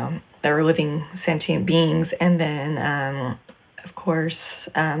 they were living sentient beings. And then, of course,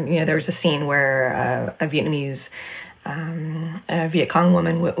 there was a scene where a Vietnamese a Viet Cong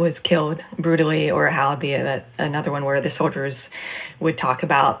woman was killed brutally, or how another one where the soldiers would talk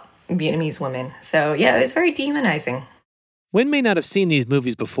about Vietnamese women. So yeah, it was very demonizing. Nguyen may not have seen these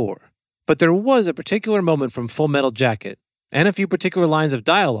movies before, but there was a particular moment from Full Metal Jacket and a few particular lines of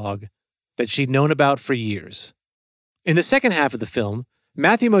dialogue that she'd known about for years. In the second half of the film,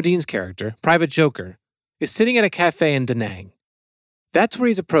 Matthew Modine's character, Private Joker, is sitting at a cafe in Da Nang. That's where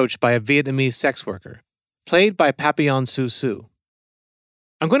he's approached by a Vietnamese sex worker, played by Papillon Su Su.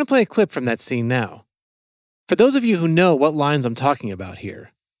 I'm going to play a clip from that scene now. For those of you who know what lines I'm talking about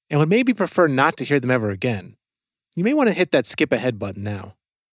here, and would maybe prefer not to hear them ever again, you may want to hit that skip ahead button now.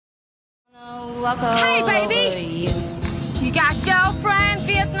 Hey, baby! You got girlfriend,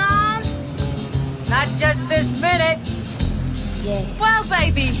 Vietnam? Not just this minute. Yeah. Well,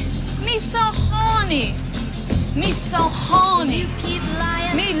 baby, me so horny. Me so horny.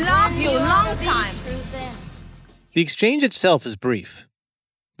 Me love you long time. The exchange itself is brief.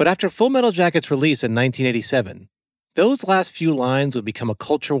 But after Full Metal Jacket's release in 1987, those last few lines would become a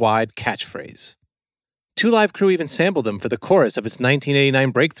culture-wide catchphrase. 2 Live Crew even sampled them for the chorus of its 1989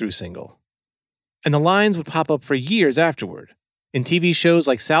 breakthrough single. And the lines would pop up for years afterward, in TV shows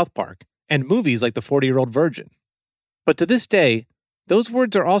like South Park and movies like The 40-Year-Old Virgin. But to this day, those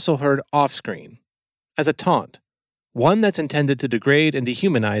words are also heard off-screen, as a taunt, one that's intended to degrade and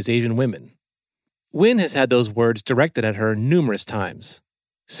dehumanize Asian women. Win has had those words directed at her numerous times.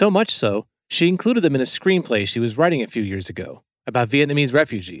 So much so, she included them in a screenplay she was writing a few years ago about Vietnamese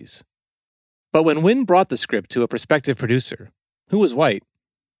refugees. But when Win brought the script to a prospective producer, who was white,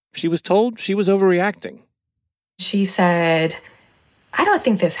 she was told she was overreacting. She said, I don't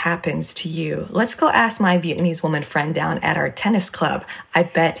think this happens to you. Let's go ask my Vietnamese woman friend down at our tennis club. I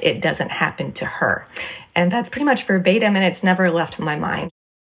bet it doesn't happen to her. And that's pretty much verbatim, and it's never left my mind.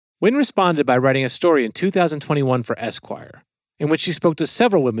 Win responded by writing a story in 2021 for Esquire, in which she spoke to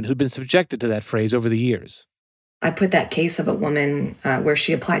several women who'd been subjected to that phrase over the years. I put that case of a woman where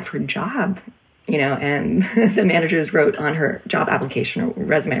she applied for a job, and the managers wrote on her job application or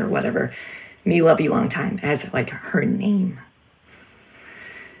resume or whatever, me love you long time, as like her name.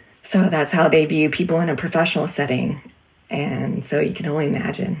 So that's how they view people in a professional setting. And so you can only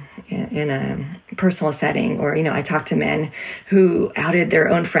imagine in a personal setting, or, I talked to men who outed their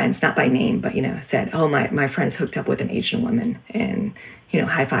own friends, not by name, but, said, oh, my friend's hooked up with an Asian woman, and,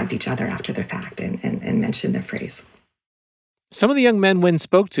 high-fived each other after the fact and mentioned the phrase. Some of the young men Win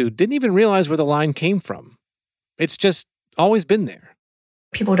spoke to didn't even realize where the line came from. It's just always been there.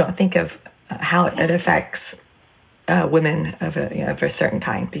 People don't think of how it affects women of a certain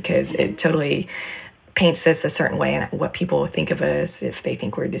kind, because it totally paints us a certain way, and what people think of us, if they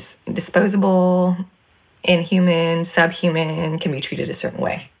think we're disposable, inhuman, subhuman, can be treated a certain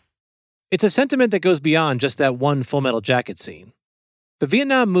way. It's a sentiment that goes beyond just that one Full Metal Jacket scene. The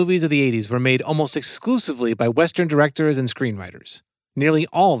Vietnam movies of the 80s were made almost exclusively by Western directors and screenwriters, nearly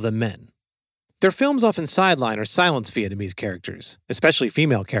all of them men. Their films often sideline or silence Vietnamese characters, especially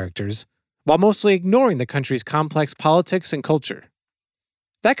female characters, while mostly ignoring the country's complex politics and culture.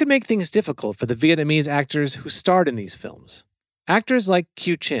 That could make things difficult for the Vietnamese actors who starred in these films. Actors like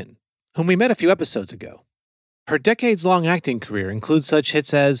Kieu Chin, whom we met a few episodes ago. Her decades-long acting career includes such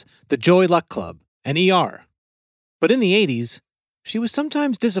hits as The Joy Luck Club and ER. But in the 80s, she was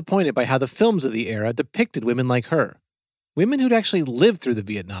sometimes disappointed by how the films of the era depicted women like her, women who'd actually lived through the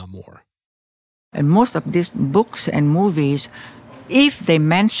Vietnam War. And most of these books and movies, if they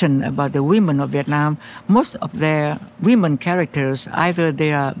mention about the women of Vietnam, most of their women characters, either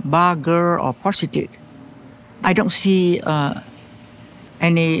they are bar girl or prostitute. I don't see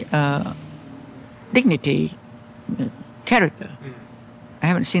any dignity character. I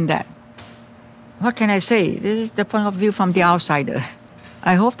haven't seen that. What can I say? This is the point of view from the outsider.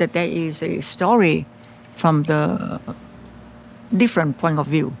 I hope that there is a story from the different point of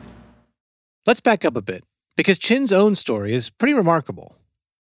view. Let's back up a bit, because Chin's own story is pretty remarkable.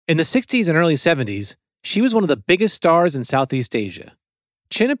 In the 60s and early 70s, she was one of the biggest stars in Southeast Asia.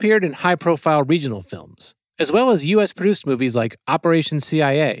 Chin appeared in high-profile regional films, as well as U.S.-produced movies like Operation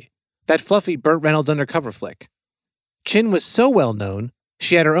CIA, that fluffy Burt Reynolds undercover flick. Chin was so well-known,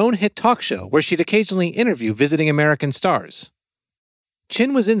 she had her own hit talk show where she'd occasionally interview visiting American stars.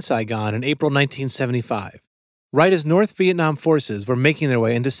 Chin was in Saigon in April 1975, right as North Vietnam forces were making their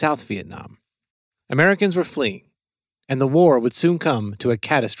way into South Vietnam. Americans were fleeing, and the war would soon come to a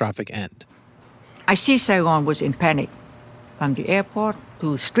catastrophic end. I see Saigon was in panic. From the airport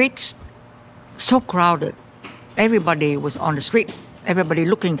to streets, so crowded. Everybody was on the street. Everybody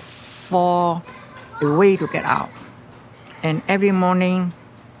looking for a way to get out. And every morning,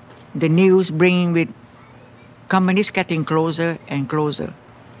 the news bringing with communists getting closer and closer.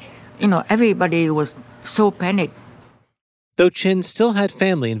 Everybody was so panicked. Though Chin still had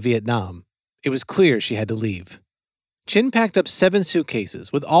family in Vietnam, it was clear she had to leave. Chin packed up 7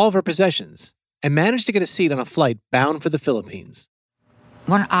 suitcases with all of her possessions and managed to get a seat on a flight bound for the Philippines.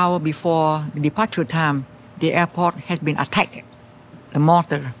 1 hour before the departure time, the airport has been attacked. The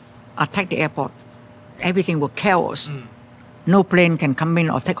mortar attacked the airport. Everything was chaos. No plane can come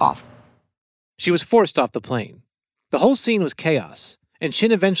in or take off. She was forced off the plane. The whole scene was chaos, and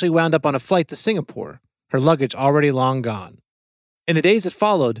Chin eventually wound up on a flight to Singapore, her luggage already long gone. In the days that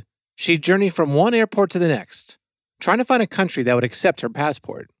followed, she'd journey from one airport to the next, trying to find a country that would accept her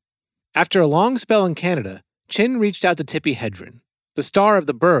passport. After a long spell in Canada, Chin reached out to Tippi Hedren, the star of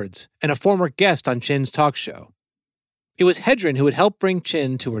The Birds and a former guest on Chin's talk show. It was Hedren who would help bring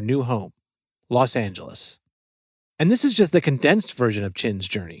Chin to her new home, Los Angeles. And this is just the condensed version of Chin's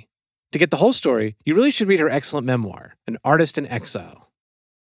journey. To get the whole story, you really should read her excellent memoir, An Artist in Exile.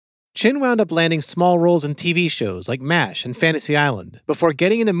 Chin wound up landing small roles in TV shows like MASH and Fantasy Island before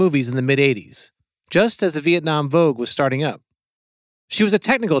getting into movies in the mid-'80s, just as the Vietnam Vogue was starting up. She was a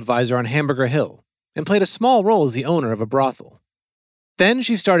technical advisor on Hamburger Hill and played a small role as the owner of a brothel. Then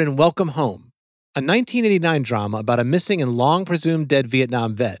she starred in Welcome Home, a 1989 drama about a missing and long-presumed dead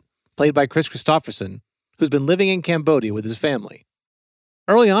Vietnam vet, played by Chris Christopherson, who's been living in Cambodia with his family.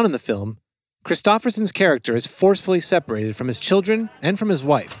 Early on in the film, Christopherson's character is forcefully separated from his children and from his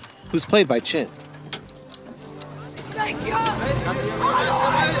wife, who's played by Chin.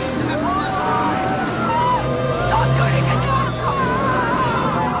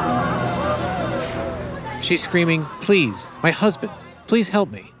 She's screaming, "Please, my husband, please help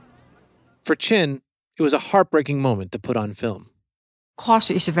me." For Chin, it was a heartbreaking moment to put on film. Of course,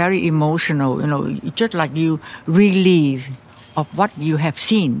 it's very emotional, just like you relieve of what you have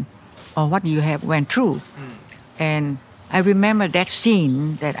seen or what you have went through. And I remember that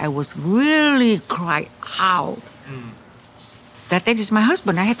scene that I was really crying out. That is my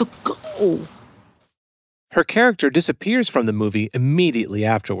husband. I had to go. Her character disappears from the movie immediately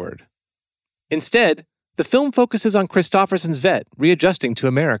afterward. Instead, the film focuses on Christopherson's vet readjusting to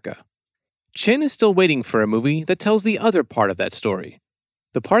America. Chin is still waiting for a movie that tells the other part of that story,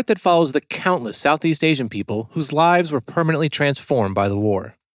 the part that follows the countless Southeast Asian people whose lives were permanently transformed by the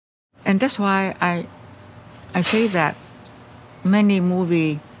war. And that's why I say that many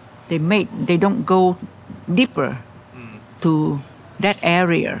movies they don't go deeper to that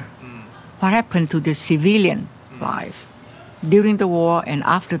area. What happened to the civilian life during the war and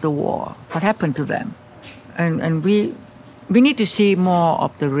after the war? What happened to them? And we need to see more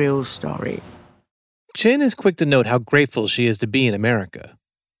of the real story. Chin is quick to note how grateful she is to be in America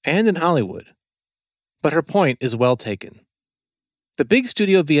and in Hollywood. But her point is well taken. The big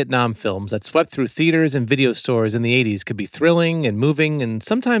studio Vietnam films that swept through theaters and video stores in the 80s could be thrilling and moving and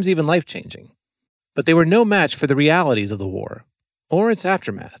sometimes even life-changing. But they were no match for the realities of the war or its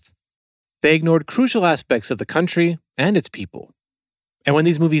aftermath. They ignored crucial aspects of the country and its people. And when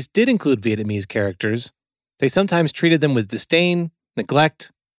these movies did include Vietnamese characters, they sometimes treated them with disdain,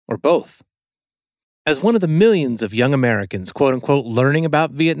 neglect, or both. As one of the millions of young Americans, quote-unquote, learning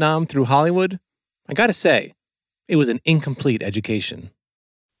about Vietnam through Hollywood, I gotta say, it was an incomplete education.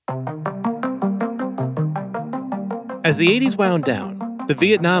 As the 80s wound down, the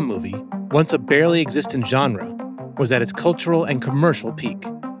Vietnam movie, once a barely existent genre, was at its cultural and commercial peak.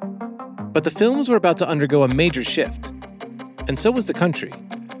 But the films were about to undergo a major shift, and so was the country.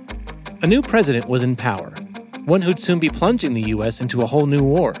 A new president was in power, one who'd soon be plunging the U.S. into a whole new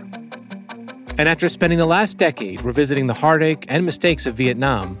war. And after spending the last decade revisiting the heartache and mistakes of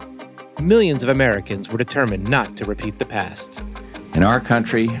Vietnam, millions of Americans were determined not to repeat the past. In our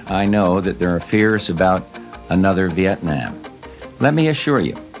country, I know that there are fears about another Vietnam. Let me assure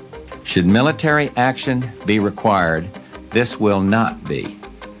you, should military action be required, this will not be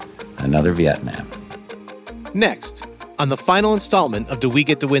another Vietnam. Next, on the final installment of Do We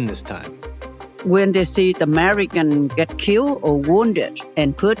Get to Win This Time? When they see the American get killed or wounded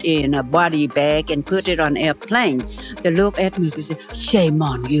and put in a body bag and put it on airplane, they look at me and say, shame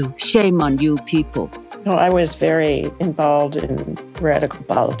on you people. I was very involved in radical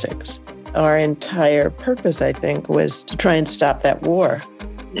politics. Our entire purpose, I think, was to try and stop that war.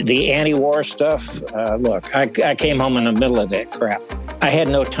 The anti-war stuff, look, I came home in the middle of that crap. I had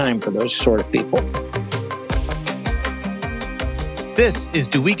no time for those sort of people. This is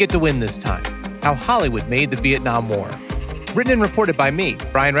Do We Get to Win This Time? How Hollywood Made the Vietnam War. Written and reported by me,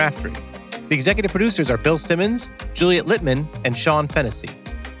 Brian Raftery. The executive producers are Bill Simmons, Juliet Littman, and Sean Fennessy.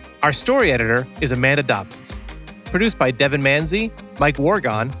 Our story editor is Amanda Dobbins. Produced by Devin Manzi, Mike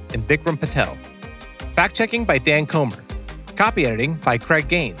Wargon, and Vikram Patel. Fact-checking by Dan Comer. Copy editing by Craig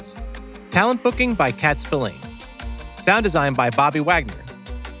Gaines. Talent booking by Kat Spillane. Sound design by Bobby Wagner.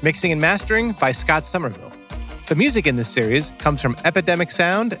 Mixing and mastering by Scott Somerville. The music in this series comes from Epidemic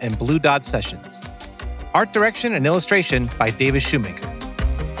Sound and Blue Dot Sessions. Art direction and illustration by Davis Shoemaker.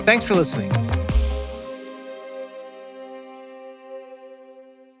 Thanks for listening.